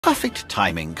Perfect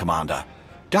timing, Commander.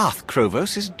 Darth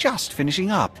Krovos is just finishing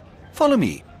up. Follow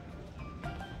me.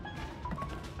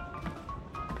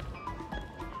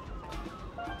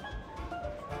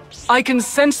 I can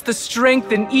sense the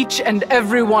strength in each and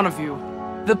every one of you.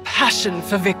 The passion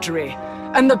for victory,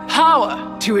 and the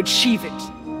power to achieve it.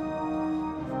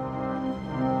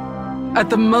 At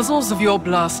the muzzles of your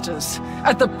blasters,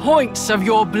 at the points of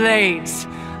your blades,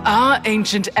 our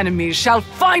ancient enemies shall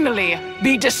finally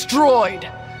be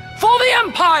destroyed. For the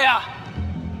Empire!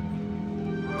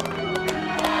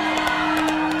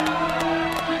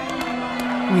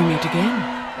 We meet again.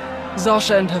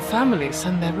 Zasha and her family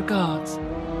send their regards.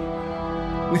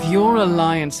 With your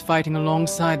alliance fighting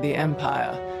alongside the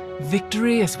Empire,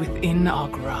 victory is within our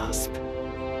grasp.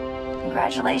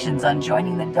 Congratulations on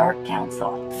joining the Dark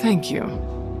Council. Thank you.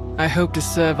 I hope to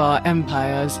serve our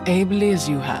Empire as ably as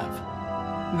you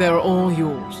have. They're all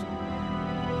yours.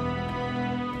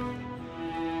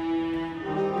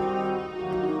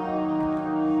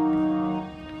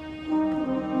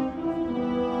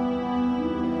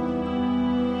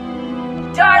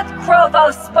 Darth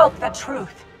Krovos spoke the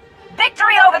truth.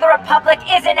 Victory over the Republic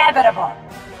is inevitable.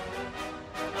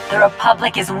 The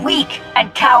Republic is weak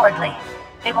and cowardly.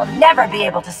 They will never be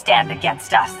able to stand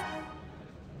against us.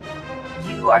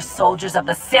 You are soldiers of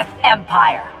the Sith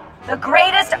Empire, the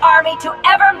greatest army to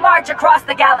ever march across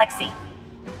the galaxy.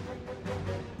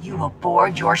 You will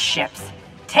board your ships,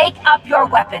 take up your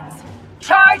weapons,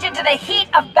 charge into the heat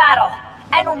of battle,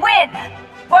 and win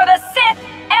for the Sith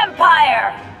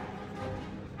Empire!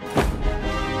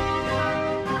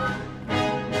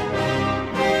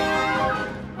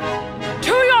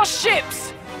 To your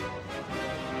ships!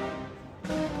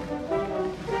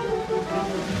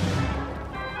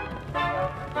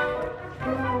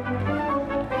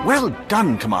 Well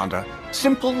done, Commander.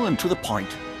 Simple and to the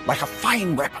point, like a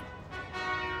fine weapon.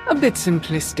 A bit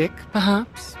simplistic,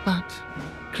 perhaps, but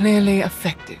clearly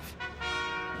effective.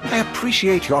 I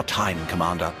appreciate your time,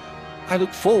 Commander. I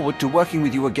look forward to working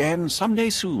with you again someday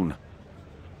soon.